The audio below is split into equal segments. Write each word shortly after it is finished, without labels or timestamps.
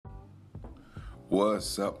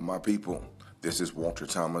What's up, my people? This is Walter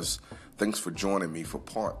Thomas. Thanks for joining me for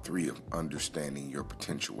part 3 of Understanding Your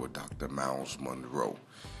Potential with Dr. Myles Munroe.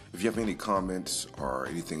 If you have any comments or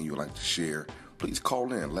anything you would like to share, please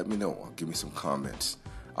call in. Let me know. Or give me some comments.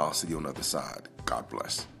 I'll see you on the other side. God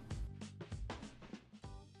bless.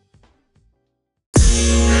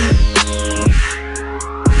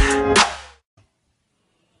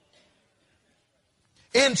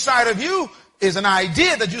 Inside of you is an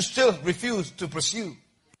idea that you still refuse to pursue.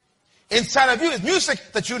 Inside of you is music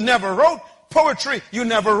that you never wrote, poetry you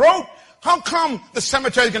never wrote. How come the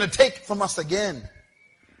cemetery is going to take from us again?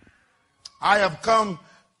 I have come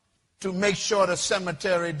to make sure the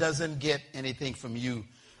cemetery doesn't get anything from you.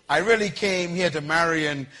 I really came here to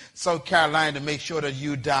Marion, South Carolina, to make sure that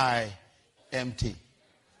you die empty.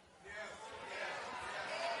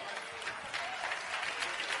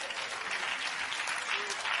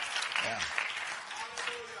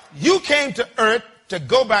 You came to earth to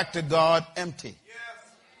go back to God empty.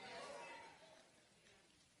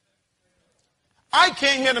 I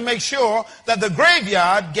came here to make sure that the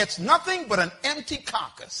graveyard gets nothing but an empty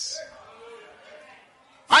carcass.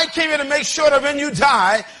 I came here to make sure that when you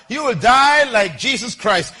die, you will die like Jesus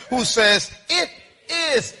Christ, who says, "It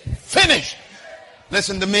is finished."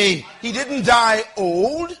 Listen to me. He didn't die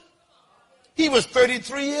old. He was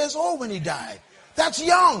 33 years old when he died. That's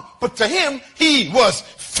young, but to him, he was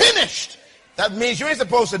finished. That means you ain't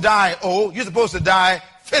supposed to die old. You're supposed to die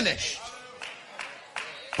finished.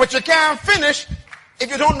 But you can't finish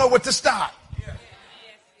if you don't know what to start.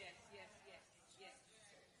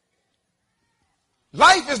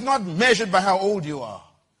 Life is not measured by how old you are.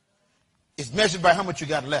 It's measured by how much you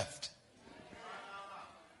got left.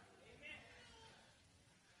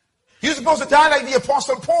 You're supposed to die like the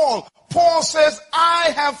Apostle Paul. Paul says,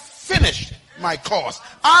 "I have finished my course.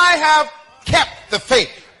 I have kept the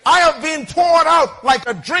faith. I have been poured out like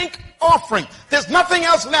a drink offering. There's nothing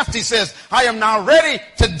else left," he says. "I am now ready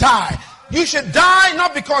to die." You should die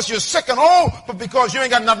not because you're sick and old, but because you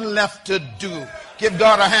ain't got nothing left to do. Give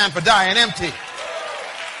God a hand for dying empty.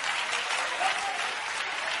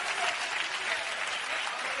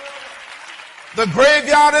 The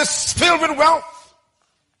graveyard is filled with wealth.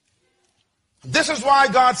 This is why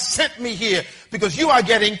God sent me here, because you are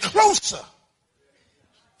getting closer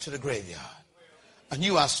to the graveyard, and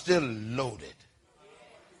you are still loaded.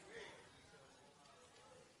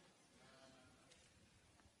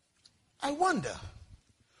 I wonder,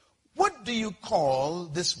 what do you call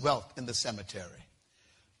this wealth in the cemetery?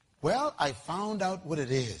 Well, I found out what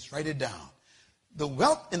it is. Write it down. The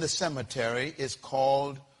wealth in the cemetery is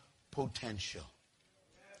called potential.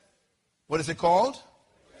 What is it called?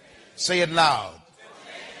 Say it loud.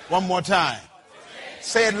 One more time.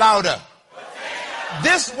 Say it louder.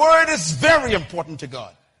 This word is very important to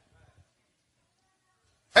God.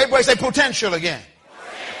 Everybody say potential again.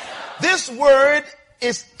 This word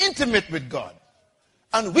is intimate with God.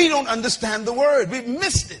 And we don't understand the word. We've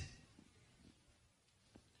missed it.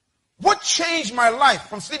 What changed my life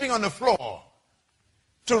from sleeping on the floor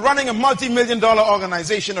to running a multi-million-dollar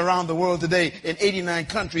organization around the world today in 89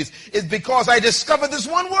 countries is because I discovered this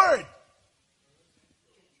one word.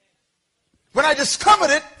 When I discovered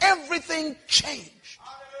it, everything changed.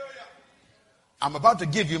 I'm about to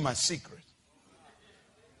give you my secret.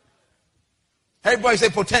 Everybody say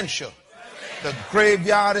potential. The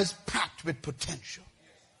graveyard is packed with potential.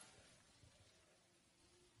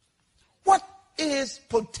 What is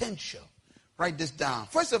potential? Write this down.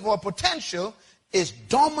 First of all, potential is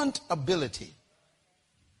dormant ability.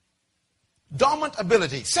 Dormant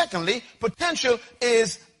ability. Secondly, potential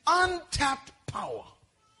is untapped power.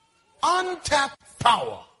 Untapped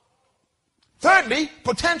power. Thirdly,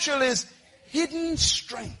 potential is hidden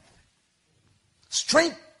strength.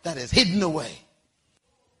 Strength that is hidden away.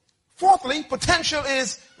 Fourthly, potential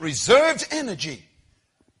is reserved energy,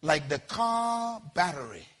 like the car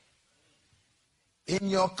battery. In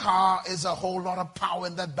your car is a whole lot of power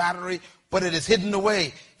in that battery, but it is hidden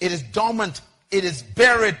away. It is dormant. It is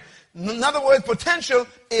buried. In other words, potential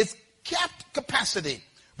is kept capacity.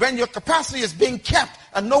 When your capacity is being kept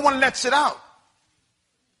and no one lets it out.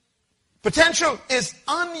 Potential is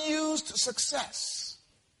unused success.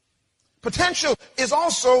 Potential is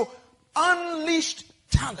also unleashed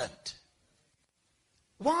talent.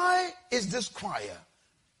 Why is this choir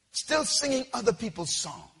still singing other people's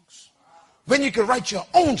songs when you can write your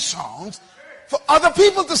own songs for other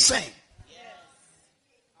people to sing?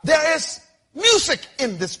 There is music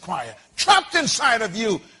in this choir trapped inside of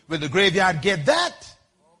you. Will the graveyard get that?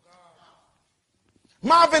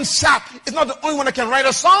 Marvin Sapp is not the only one that can write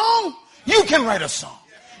a song. You can write a song.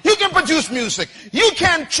 You can produce music. You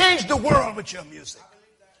can change the world with your music.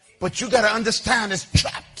 But you got to understand it's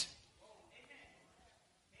trapped.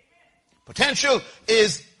 Potential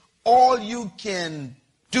is all you can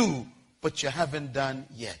do, but you haven't done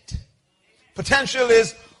yet. Potential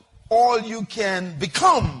is all you can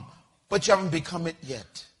become, but you haven't become it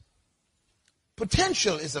yet.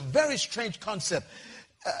 Potential is a very strange concept.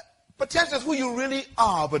 Potential is who you really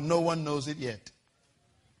are, but no one knows it yet.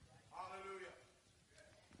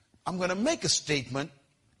 I'm going to make a statement.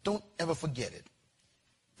 Don't ever forget it.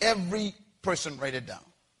 Every person write it down.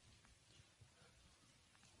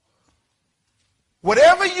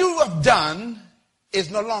 Whatever you have done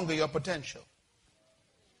is no longer your potential.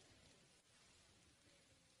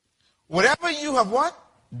 Whatever you have what?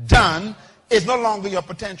 Done is no longer your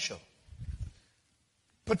potential.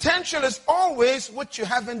 Potential is always what you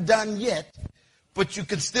haven't done yet, but you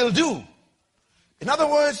can still do. In other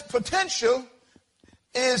words, potential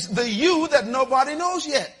is the you that nobody knows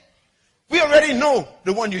yet. We already know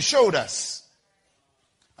the one you showed us.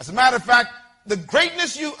 As a matter of fact, the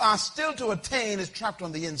greatness you are still to attain is trapped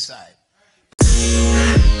on the inside.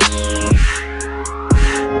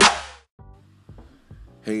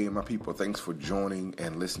 Hey, my people, thanks for joining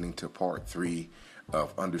and listening to part 3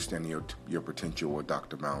 of Understanding Your Potential with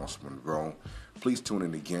Dr. Myles Munroe. Please tune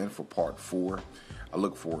in again for part 4. I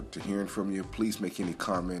look forward to hearing from you. Please make any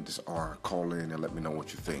comments or call in and let me know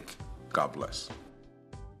what you think. God bless.